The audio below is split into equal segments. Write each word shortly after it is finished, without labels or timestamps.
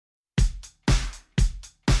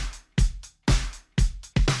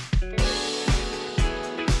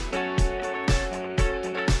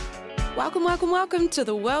Welcome to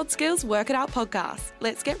the World Skills Work It Out podcast.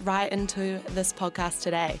 Let's get right into this podcast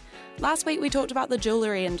today. Last week we talked about the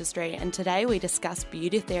jewellery industry and today we discuss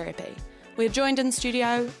beauty therapy. We're joined in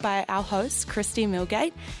studio by our host, Christy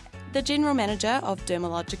Milgate, the General Manager of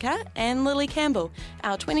Dermalogica, and Lily Campbell,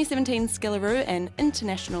 our 2017 Skillaroo and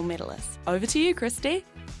International Medalist. Over to you, Christy.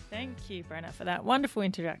 Thank you, Brenna, for that wonderful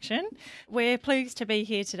introduction. We're pleased to be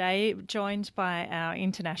here today, joined by our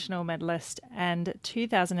international medalist and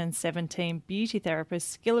 2017 beauty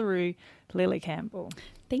therapist, Skillaroo, Lily Campbell.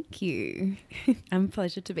 Thank you. I'm a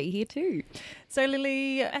pleasure to be here too. So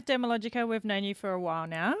Lily, at Dermalogica, we've known you for a while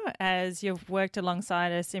now as you've worked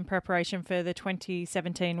alongside us in preparation for the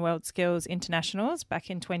 2017 World Skills Internationals back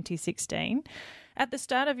in 2016. At the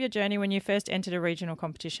start of your journey when you first entered a regional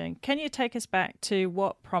competition, can you take us back to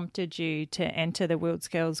what prompted you to enter the World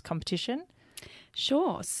Skills competition?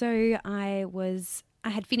 Sure. So I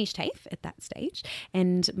had finished TAFE at that stage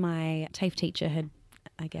and my TAFE teacher had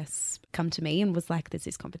come to me and was like, there's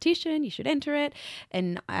this competition, you should enter it.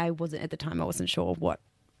 And I wasn't sure what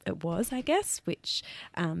it was, which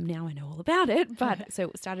now I know all about it. But so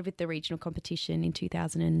it started with the regional competition in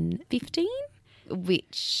 2015.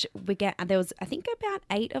 Which there was, I think, about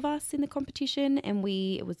 8 of us in the competition, and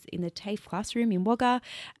it was in the TAFE classroom in Wagga,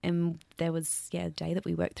 and there was a day that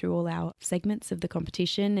we worked through all our segments of the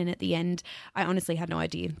competition, and at the end, I honestly had no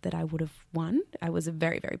idea that I would have won. I was a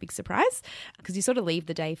very, very big surprise because you sort of leave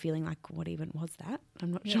the day feeling like, what even was that?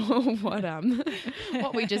 I'm not sure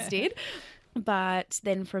what we just did. But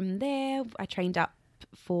then from there, I trained up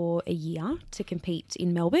for a year to compete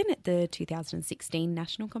in Melbourne at the 2016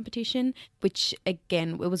 national competition, which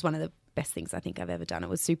again, it was one of the best things I think I've ever done. It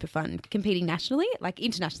was super fun competing nationally. Like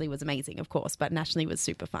internationally was amazing, of course, but nationally was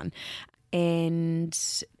super fun. And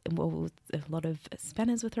a lot of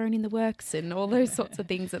spanners were thrown in the works and all those sorts of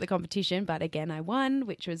things at the competition. But again, I won,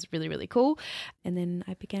 which was really, really cool. And then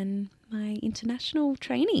I began my international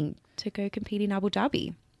training to go compete in Abu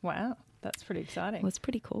Dhabi. Wow. That's pretty exciting. It was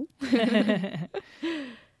pretty cool.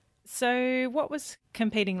 So what was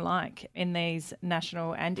competing like in these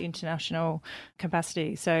national and international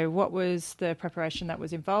capacities? So what was the preparation that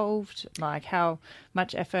was involved? Like how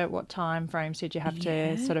much effort, what time frames did you have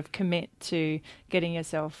to sort of commit to getting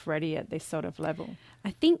yourself ready at this sort of level?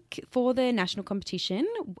 I think for the national competition,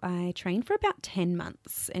 I trained for about 10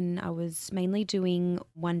 months and I was mainly doing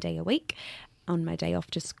 1 day a week. On my day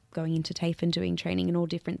off, just going into TAFE and doing training and all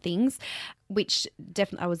different things, which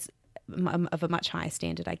definitely I was of a much higher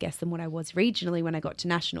standard, I guess, than what I was regionally when I got to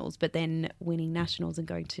nationals. But then winning nationals and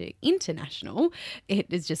going to international, it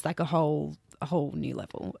is just like a whole new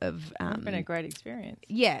level of. It's been a great experience.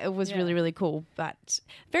 Yeah, it was really, really cool, but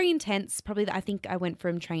very intense. Probably, I think I went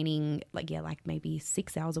from training like maybe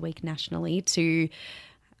 6 hours a week nationally to.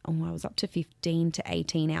 I was up to 15 to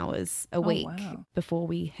 18 hours a week before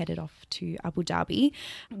we headed off to Abu Dhabi,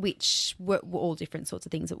 which were all different sorts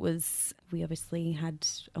of things. We obviously had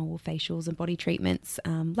facials and body treatments,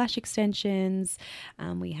 lash extensions,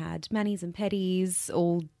 we had manis and pedis,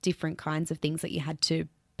 all different kinds of things that you had to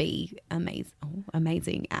be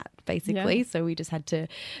amazing at, basically. Yeah. So we just had to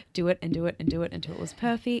do it and do it and do it until it was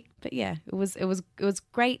perfect. But yeah, it was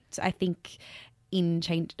great, I think, in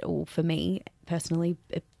change for me personally,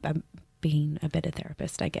 being a better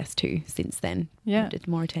therapist, I guess, too, since then. Yeah. Did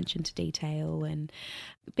more attention to detail and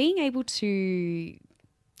being able to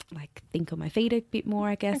think on my feet a bit more,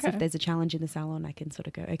 I guess. Okay. If there's a challenge in the salon, I can sort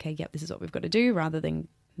of go, okay, yep, this is what we've got to do, rather than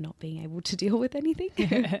not being able to deal with anything.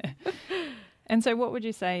 And so what would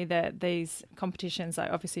you say that these competitions, like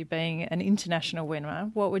obviously being an international winner,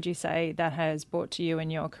 what would you say that has brought to you in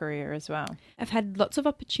your career as well? I've had lots of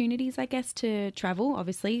opportunities, I guess, to travel.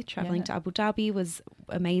 Obviously, traveling to Abu Dhabi was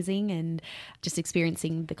amazing, and just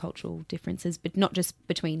experiencing the cultural differences, but not just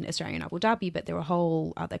between Australia and Abu Dhabi, but there were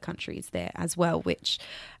whole other countries there as well, which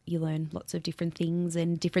you learn lots of different things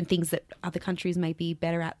that other countries may be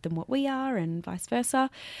better at than what we are, and vice versa.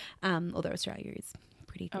 Although Australia is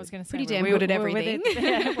pretty good. I was going to say, pretty damn good at everything.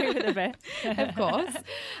 We were the best. Of course.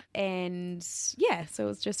 And yeah, so it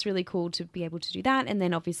was just really cool to be able to do that. And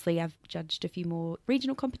then obviously I've judged a few more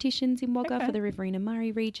regional competitions in Wagga for the Riverina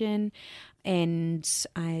Murray region. And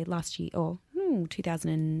I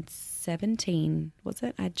 2017, was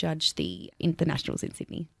it? I judged the Nationals in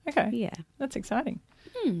Sydney. Okay. Yeah. That's exciting.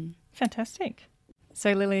 Fantastic.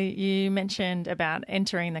 So Lily, you mentioned about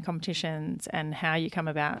entering the competitions and how you come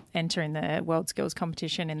about entering the World Skills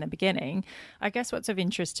competition in the beginning. I guess what's of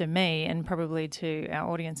interest to me and probably to our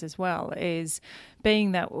audience as well is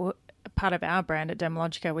being that part of our brand at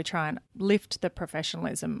Dermalogica, we try and lift the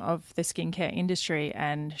professionalism of the skincare industry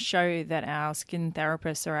and show that our skin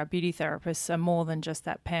therapists or our beauty therapists are more than just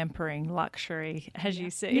that pampering luxury, as you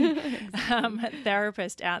see,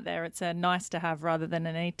 therapist out there. It's a nice to have rather than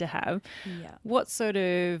a need to have. Yeah. What sort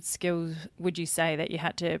of skills would you say that you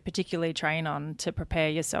had to particularly train on to prepare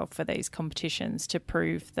yourself for these competitions to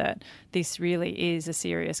prove that this really is a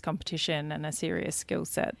serious competition and a serious skill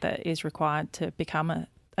set that is required to become a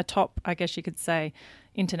top, I guess you could say,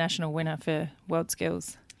 international winner for World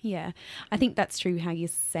Skills? Yeah, I think that's true how you're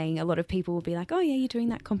saying. A lot of people will be like, oh, yeah, you're doing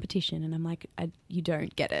that competition. And I'm like, you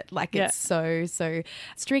don't get it. Like, it's so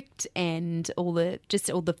strict, and all the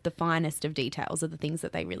finest of details are the things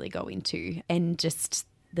that they really go into. And just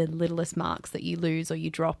the littlest marks that you lose or you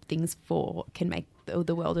drop things for can make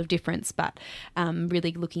the world of difference. But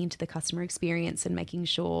really looking into the customer experience and making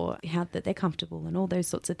sure that they're comfortable and all those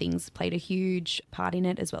sorts of things played a huge part in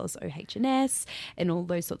it, as well as OH&S and all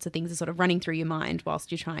those sorts of things are sort of running through your mind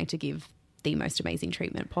whilst you're trying to give the most amazing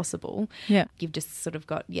treatment possible. Yeah. You've just sort of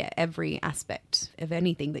got, every aspect of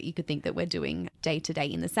anything that you could think that we're doing day to day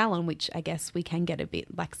in the salon, which I guess we can get a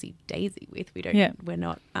bit laxy-daisy with. We're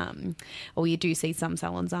not, or you do see some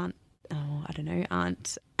salons aren't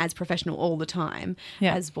as professional all the time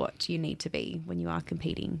as what you need to be when you are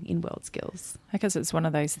competing in World Skills. I guess it's one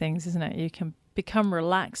of those things, isn't it? You can become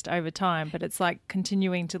relaxed over time, but it's like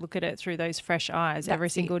continuing to look at it through those fresh eyes every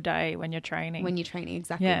single day when you're training.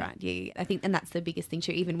 Exactly right. Yeah, I think, and that's the biggest thing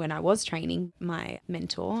too. Even when I was training, my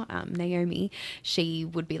mentor, Naomi, she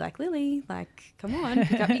would be like, Lily, like, come on,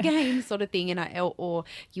 pick up your game, sort of thing. And or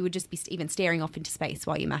you would just be even staring off into space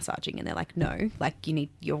while you're massaging, and they're like, no, like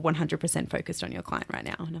you're 100% focused on your client right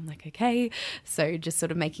now. And I'm like, okay. So just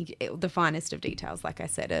sort of making the finest of details, like I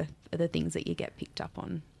said, are the things that you get picked up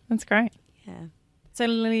on. That's great. Yeah. So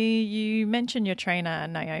Lily, you mentioned your trainer,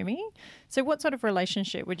 Naomi. So what sort of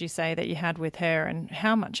relationship would you say that you had with her, and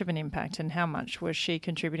how much of an impact and how much was she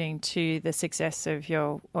contributing to the success of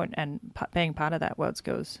being part of that World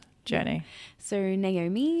Skills journey? So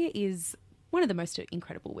Naomi is one of the most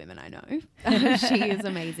incredible women I know. She is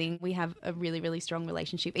amazing. We have a really, really strong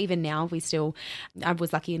relationship. Even now, I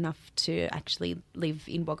was lucky enough to actually live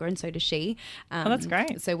in Wagga, and so does she. That's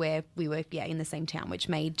great. So we were in the same town, which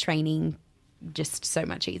made training just so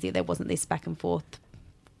much easier. There wasn't this back and forth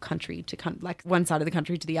country to like one side of the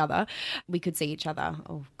country to the other. We could see each other.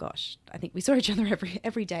 Oh gosh, I think we saw each other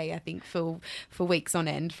every day, I think, for weeks on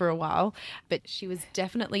end for a while. But she was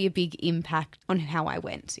definitely a big impact on how I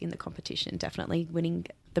went in the competition. Definitely winning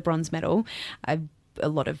the bronze medal. A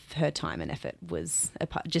lot of her time and effort was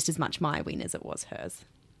just as much my win as it was hers.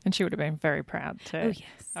 And she would have been very proud too. Oh,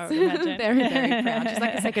 yes. I would imagine. Very, very proud. She's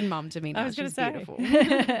like a second mum to me now. I was going to say. Beautiful.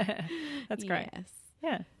 That's great. Yes.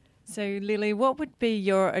 Yeah. So, Lily, what would be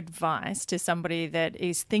your advice to somebody that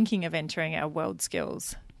is thinking of entering a World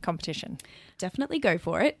Skills competition? Definitely go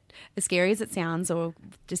for it. As scary as it sounds, or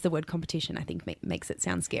just the word competition, I think makes it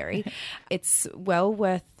sound scary. It's well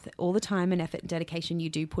worth all the time and effort and dedication you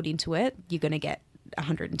do put into it. You're going to get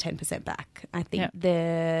 110% back. I think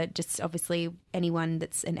they're just obviously anyone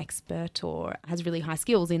that's an expert or has really high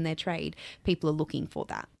skills in their trade, people are looking for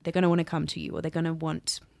that. They're going to want to come to you, or they're going to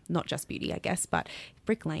want not just beauty, I guess, but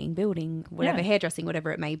bricklaying, building, whatever, hairdressing,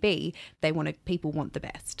 whatever it may be. People want the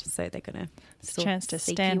best. So they're going to it's a chance to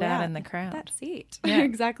stand out in the crowd. That's it. Yeah.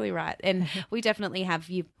 Exactly right. And we definitely have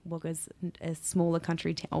Wagga's a smaller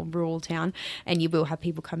country or rural town, and you will have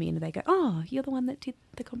people come in and they go, oh, you're the one that did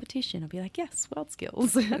the competition. I'll be like, yes, World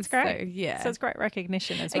Skills. That's great. So it's great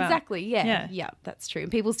recognition as well. Exactly. Yeah, that's true.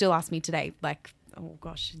 And people still ask me today, like, oh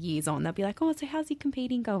gosh, years on, they'll be like, oh, so how's your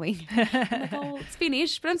competing going? I'm like, oh, it's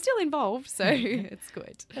finished, but I'm still involved, so it's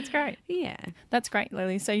good. That's great. Yeah. That's great,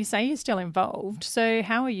 Lily. So you say you're still involved. So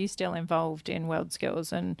how are you still involved in World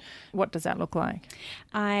Skills, and what does that look like?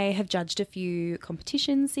 I have judged a few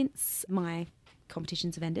competitions since my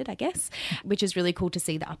competitions have ended, I guess, which is really cool to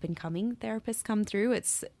see the up-and-coming therapists come through.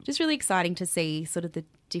 It's just really exciting to see sort of the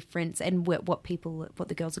difference and what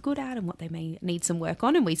the girls are good at and what they may need some work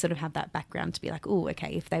on, and we sort of have that background to be like, oh,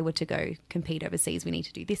 okay, if they were to go compete overseas, we need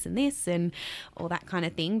to do this and this and all that kind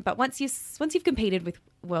of thing. But once you've competed with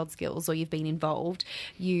World Skills or you've been involved,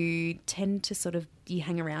 you tend to sort of you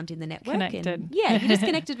hang around in the network. Connected. And, you're just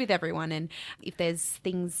connected with everyone. And if there's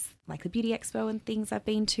things like the Beauty Expo and things I've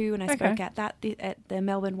been to, and I spoke at the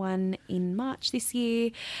Melbourne one in March this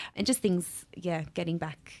year, and just things, getting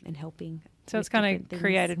back and helping. So it's kind of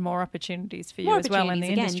created more opportunities for you as well in the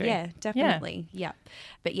industry. Yeah, definitely. Yeah.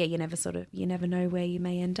 But you never know where you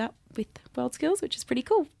may end up with World Skills, which is pretty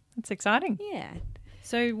cool. That's exciting. Yeah.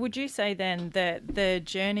 So would you say then that the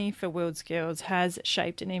journey for WorldSkills has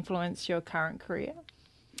shaped and influenced your current career?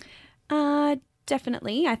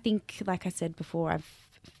 Definitely. I think, like I said before, I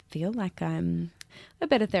feel like I'm a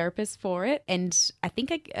better therapist for it. And I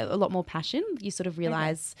think a lot more passion. You sort of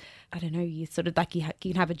realise, I don't know, you sort of like you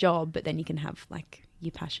can have a job, but then you can have like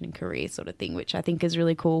your passion and career sort of thing, which I think is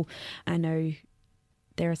really cool. I know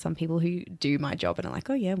there are some people who do my job and are like,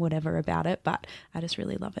 oh yeah, whatever about it, but I just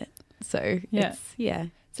really love it. So yeah.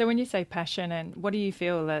 So when you say passion, and what do you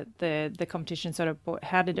feel that the competition sort of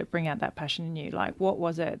how did it bring out that passion in you? Like what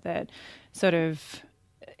was it that sort of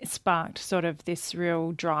sparked sort of this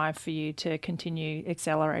real drive for you to continue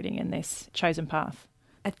accelerating in this chosen path?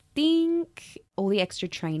 I think all the extra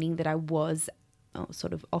training that I was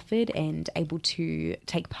sort of offered and able to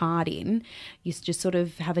take part in, you just sort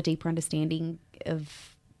of have a deeper understanding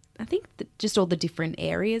of, I think, just all the different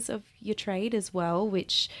areas of your trade as well,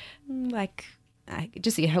 which like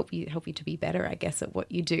just help you to be better, I guess, at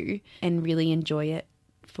what you do and really enjoy it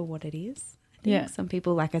for what it is. I think some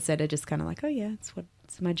people, like I said, are just kind of like, oh yeah, it's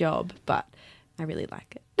my job, but I really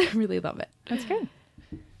like it. I really love it. That's good.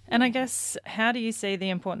 And I guess, how do you see the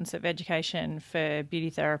importance of education for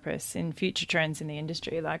beauty therapists in future trends in the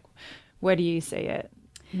industry? Like, where do you see it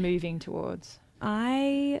moving towards?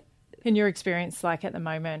 In your experience, like at the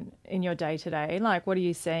moment, in your day-to-day, like what are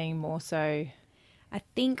you seeing more so? I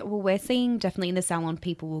think, well, we're seeing definitely in the salon,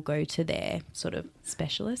 people will go to their sort of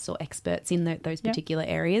specialists or experts in those particular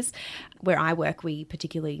areas. Where I work, we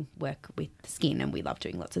particularly work with skin and we love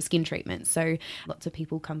doing lots of skin treatments. So lots of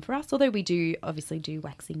people come for us, although we do obviously do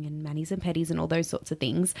waxing and manis and pedis and all those sorts of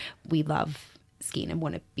things. We love skin and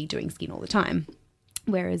want to be doing skin all the time.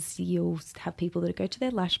 Whereas you'll have people that go to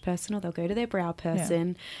their lash person or they'll go to their brow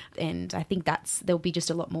person. Yeah. And I think there'll be just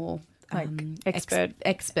a lot more like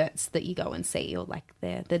experts that you go and see, or like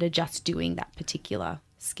that are just doing that particular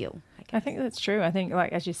skill. I think that's true. I think,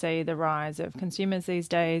 like, as you see, the rise of consumers these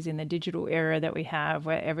days in the digital era that we have,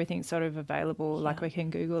 where everything's sort of available, like we can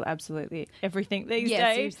Google absolutely everything these days.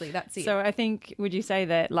 Yeah, seriously, that's it. So I think, would you say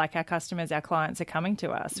that like our customers, our clients are coming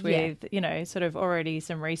to us with, you know, sort of already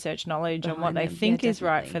some research knowledge on what they think is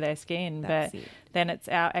right for their skin, but then it's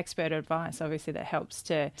our expert advice, obviously, that helps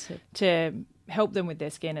to help them with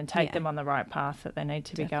their skin and take them on the right path that they need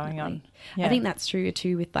to be going on. I think that's true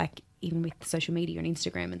too with like, even with social media and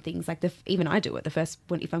Instagram and things like even I do it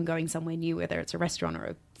if I'm going somewhere new, whether it's a restaurant or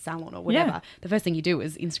a salon or whatever, the first thing you do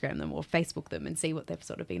is Instagram them or Facebook them and see what they've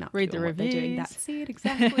sort of been up Read to. the reviews. They're doing. That's it,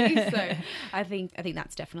 exactly. So I think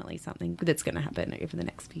that's definitely something that's going to happen over the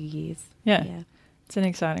next few years. Yeah. It's an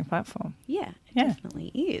exciting platform. Yeah, it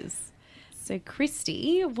definitely is. So,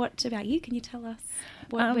 Christy, what about you? Can you tell us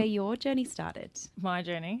where your journey started? My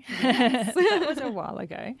journey? Yes. That was a while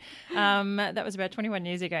ago. That was about 21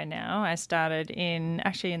 years ago now. I started in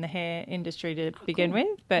the hair industry to begin with,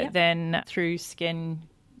 but then through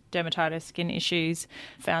dermatitis, skin issues,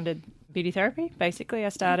 founded beauty therapy. Basically, I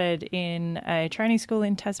started in a training school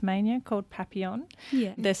in Tasmania called Papillon.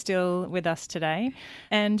 Yeah. They're still with us today.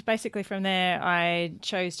 And basically from there, I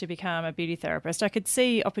chose to become a beauty therapist. I could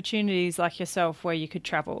see opportunities like yourself where you could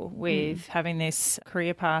travel with having this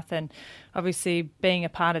career path, and obviously being a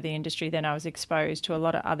part of the industry, then I was exposed to a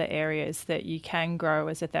lot of other areas that you can grow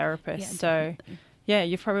as a therapist. Yeah, yeah,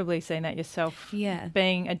 you've probably seen that yourself. Yeah,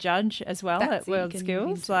 being a judge as well at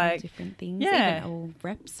WorldSkills, like different things. Yeah, or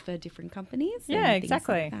reps for different companies. Yeah,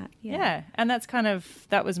 exactly. Like that. Yeah, and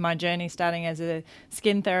that was my journey. Starting as a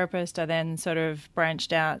skin therapist, I then sort of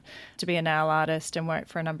branched out to be a nail artist and worked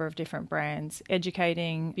for a number of different brands,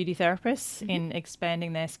 educating beauty therapists in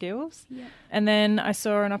expanding their skills. Yeah. And then I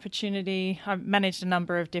saw an opportunity. I managed a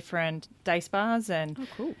number of different day spas and. Oh,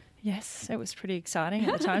 cool. Yes, it was pretty exciting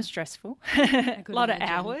at the time, stressful. A lot of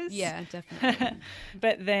hours. Yeah, definitely.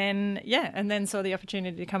 But then, and then saw the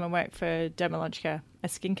opportunity to come and work for Dermalogica, a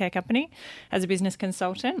skincare company, as a business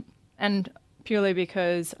consultant. And purely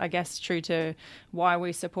because, I guess, true to why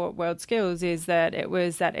we support WorldSkills is that it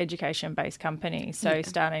was that education-based company. So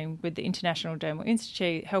starting with the International Dermal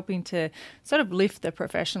Institute, helping to sort of lift the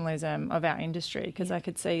professionalism of our industry, because I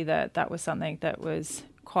could see that was something that was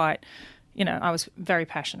quite... I was very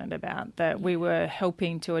passionate about, that we were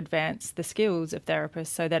helping to advance the skills of therapists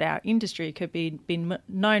so that our industry could be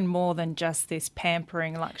known more than just this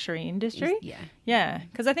pampering luxury industry. Yeah,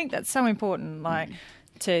 because I think that's so important, like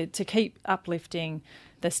to keep uplifting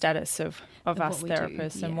the status of us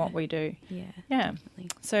therapists and what we do. Yeah.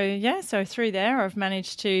 Definitely. So through there I've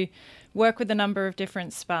managed to work with a number of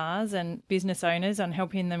different spas and business owners on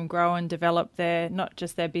helping them grow and develop not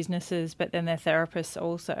just their businesses, but then their therapists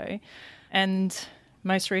also. And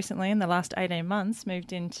most recently in the last 18 months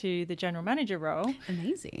moved into the general manager role.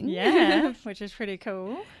 Amazing. Yeah, which is pretty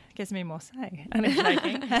cool. Gives me more say. I'm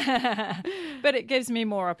joking. But it gives me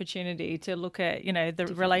more opportunity to look at, the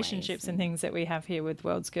different relationships ways and things that we have here with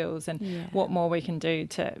World Skills and what more we can do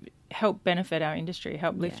to help benefit our industry,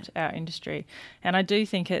 help lift our industry. And I do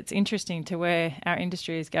think it's interesting to where our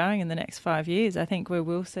industry is going in the next 5 years. I think we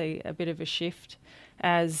will see a bit of a shift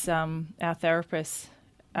as our therapists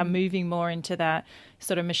are moving more into that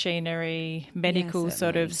sort of machinery, medical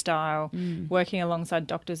sort of style, working alongside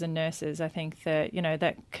doctors and nurses. I think that,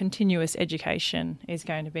 that continuous education is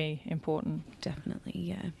going to be important. Definitely,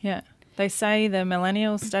 yeah. Yeah. They say the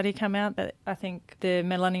millennial study come out that I think the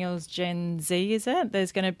millennials Gen Z, is it?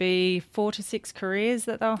 There's going to be 4 to 6 careers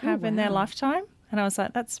that they'll have in their lifetime. And I was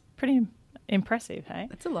like, that's pretty impressive, hey?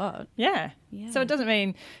 That's a lot. Yeah. So it doesn't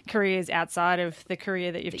mean careers outside of the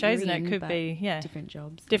career that you've chosen. It could be, different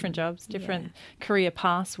jobs. Different career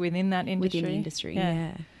paths within that industry. Within the industry,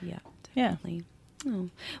 yeah, definitely. Oh.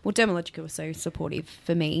 Well, Dermalogica was so supportive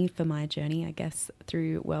for me, for my journey, I guess,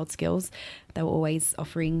 through World Skills. They were always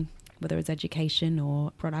offering, whether it's education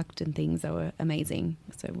or product and things, they were amazing.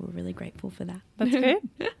 So we're really grateful for that. That's good.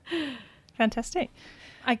 Fantastic.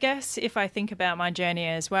 I guess if I think about my journey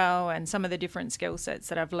as well and some of the different skill sets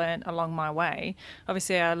that I've learned along my way,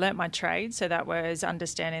 obviously I learnt my trade, so that was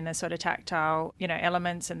understanding the sort of tactile,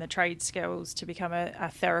 elements and the trade skills to become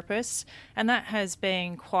a therapist. And that has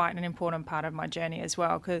been quite an important part of my journey as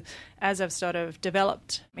well, because as I've sort of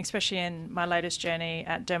developed, especially in my latest journey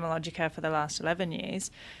at Dermalogica for the last 11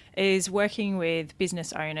 years, is working with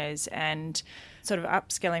business owners and sort of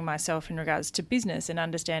upskilling myself in regards to business and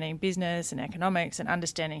understanding business and economics and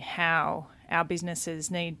understanding how our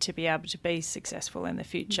businesses need to be able to be successful in the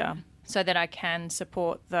future so that I can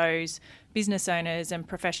support those business owners and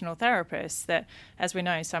professional therapists that, as we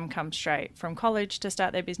know, some come straight from college to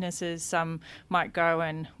start their businesses, some might go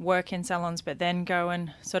and work in salons but then go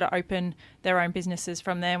and sort of open their own businesses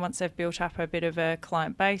from there once they've built up a bit of a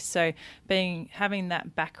client base. So having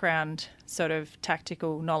that background sort of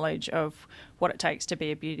tactical knowledge of what it takes to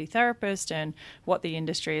be a beauty therapist and what the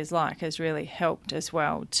industry is like has really helped as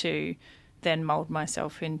well to then mould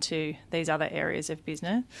myself into these other areas of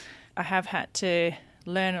business. I have had to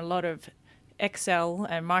learn a lot of Excel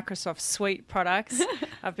and Microsoft Suite products.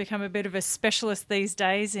 I've become a bit of a specialist these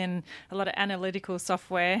days in a lot of analytical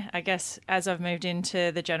software. I guess as I've moved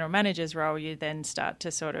into the general manager's role, you then start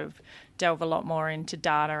to sort of delve a lot more into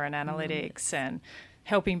data and analytics and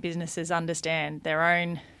helping businesses understand their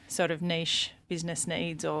own sort of niche business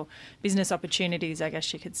needs or business opportunities, I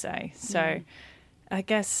guess you could say. So I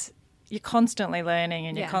guess you're constantly learning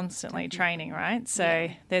and you're constantly training, right? So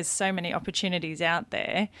there's so many opportunities out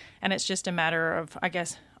there, and it's just a matter of, I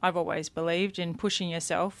guess, I've always believed in pushing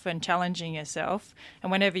yourself and challenging yourself.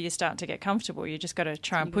 And whenever you start to get comfortable, you just got to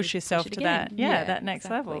try and push yourself to that next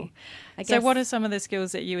level. So what are some of the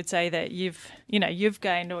skills that you would say that you've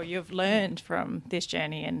gained or you've learned from this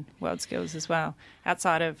journey in World Skills as well,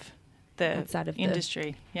 outside of the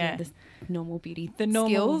industry? The normal beauty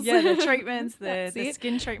skills. skills. The treatments, the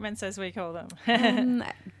skin treatments as we call them.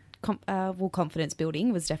 Confidence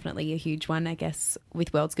building was definitely a huge one, I guess,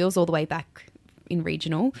 with World Skills all the way back in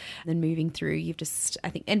regional. Then moving through, you've just,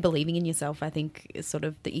 I think, and believing in yourself, I think, is sort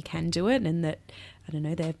of that you can do it and that, I don't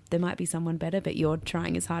know, there might be someone better, but you're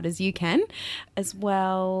trying as hard as you can. As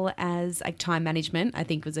well as time management, I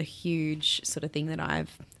think was a huge sort of thing that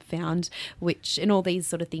I've found, which, and all these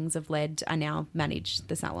sort of things have led, I now manage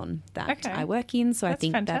the salon that I work in. So I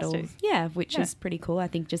think fantastic. which is pretty cool. I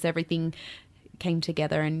think just everything came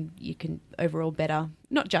together and you can overall better,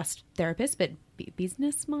 not just therapists, but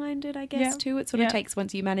business minded, I guess, too. It sort of takes,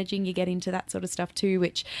 once you're managing, you get into that sort of stuff too,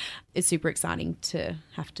 which is super exciting to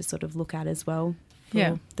have to sort of look at as well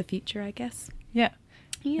for the future, I guess. Yeah.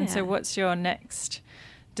 And so what's your next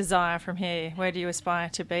desire from here? Where do you aspire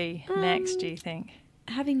to be next, do you think?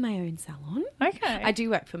 Having my own salon. Okay. I do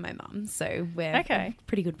work for my mum, so we're a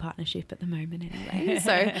pretty good partnership at the moment anyway.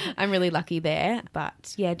 So I'm really lucky there.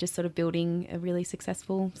 But yeah, just sort of building a really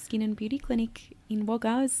successful skin and beauty clinic in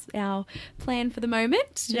Wagga is our plan for the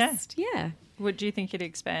moment. Do you think it'd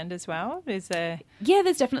expand as well? Is there? Yeah,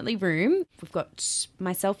 there's definitely room. We've got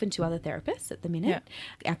myself and 2 other therapists at the minute.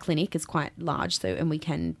 Our clinic is quite large,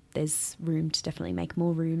 and there's room to definitely make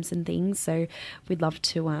more rooms and things. So we'd love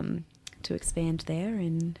to expand there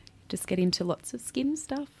and just get into lots of skin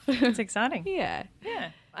stuff. It's exciting. Yeah.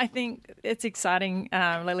 I think it's exciting,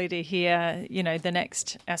 Lily, to hear, the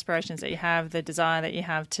next aspirations that you have, the desire that you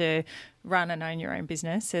have to run and own your own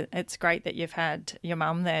business. It's great that you've had your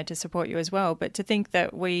mum there to support you as well. But to think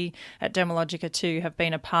that we at Dermalogica too have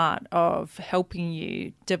been a part of helping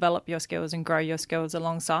you develop your skills and grow your skills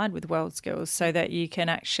alongside with World Skills so that you can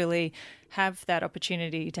actually have that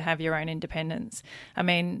opportunity to have your own independence. I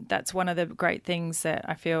mean, that's one of the great things that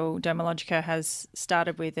I feel Dermalogica has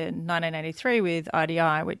started with in 1983 with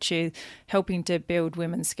IDI, which is helping to build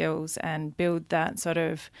women's skills and build that sort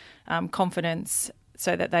of confidence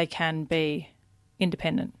so that they can be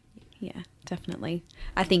independent. Yeah, definitely.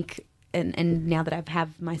 I think, and now that I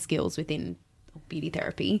have my skills within beauty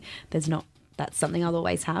therapy, that's something I'll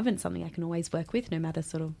always have and something I can always work with no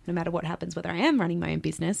matter what happens, whether I am running my own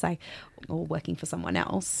business or working for someone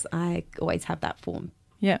else. I always have that form.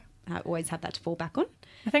 Yeah. I always have that to fall back on.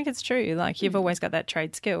 I think it's true. Like you've always got that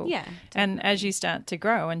trade skill. Yeah. And as you start to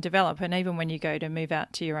grow and develop, and even when you go to move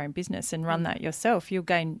out to your own business and run that yourself, you'll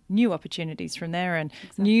gain new opportunities from there and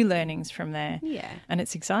new learnings from there. Yeah. And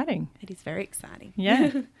it's exciting. It is very exciting.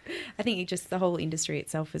 Yeah. I think the whole industry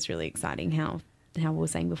itself is really exciting. How we were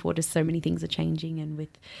saying before, just so many things are changing, and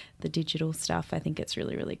with the digital stuff, I think it's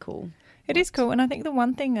really, really cool. It is cool. And I think the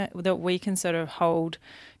one thing that we can sort of hold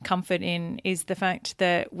comfort in is the fact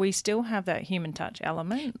that we still have that human touch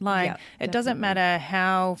element. Like, it doesn't matter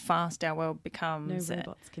how fast our world becomes. No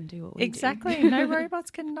robots can do what we Exactly. do. No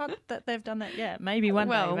robots can, not that they've done that yet. Maybe one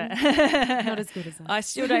day. But not as good as us. I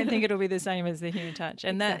still don't think it'll be the same as the human touch.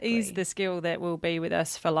 And that is the skill that will be with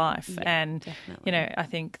us for life. Yeah, and, definitely. I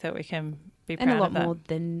think that we can be and proud a lot of that. more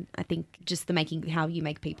than, I think, just how you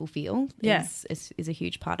make people feel is a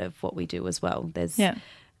huge part of what we do as well. There's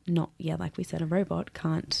not, like we said, a robot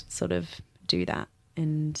can't sort of do that.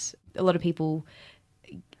 And a lot of people,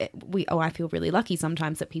 I feel really lucky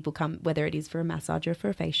sometimes that people come, whether it is for a massage or for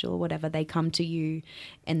a facial or whatever, they come to you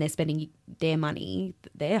and they're spending their money,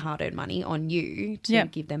 their hard-earned money on you to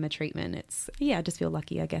give them a treatment. I just feel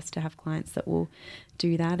lucky, I guess, to have clients that will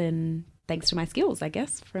do that, and thanks to my skills, I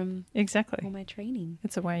guess, from all my training.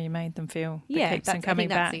 It's the way you made them feel that keeps them coming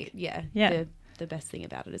back. That's it. Yeah. The best thing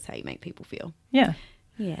about it is how you make people feel. Yeah.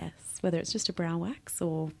 Yes. Whether it's just a brow wax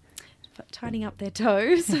or tightening up their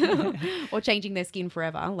toes or changing their skin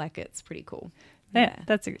forever, like, it's pretty cool. Yeah.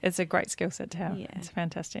 It's a great skill set to have. Yeah. It's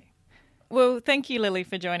fantastic. Well, thank you, Lily,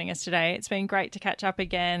 for joining us today. It's been great to catch up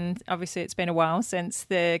again. Obviously, it's been a while since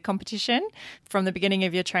the competition, from the beginning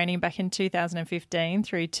of your training back in 2015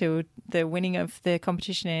 through to the winning of the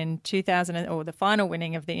competition in the final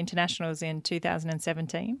winning of the internationals in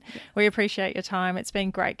 2017. We appreciate your time. It's been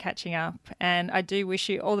great catching up, and I do wish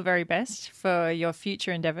you all the very best for your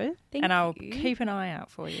future endeavours. And I'll keep an eye out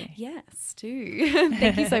for you. Yes, too.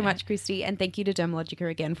 Thank you so much, Christy, and thank you to Dermalogica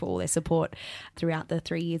again for all their support throughout the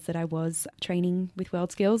 3 years that I was training with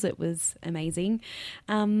World Skills. It was amazing.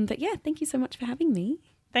 But yeah, thank you so much for having me.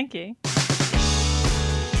 Thank you.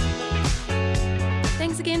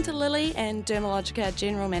 Thanks again to Lily and Dermalogica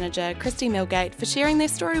General Manager Christy Milgate for sharing their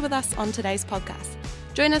story with us on today's podcast.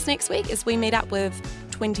 Join us next week as we meet up with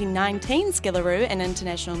 2019 Skillaroo and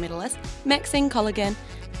international medalist Maxine Colligan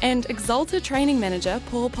and Exalta Training Manager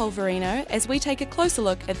Paul Polverino as we take a closer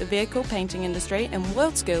look at the vehicle painting industry and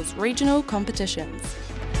World Skills regional competitions.